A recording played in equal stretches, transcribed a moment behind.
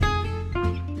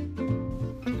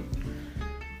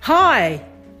Hi,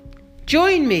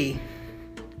 join me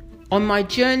on my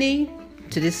journey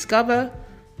to discover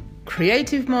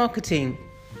creative marketing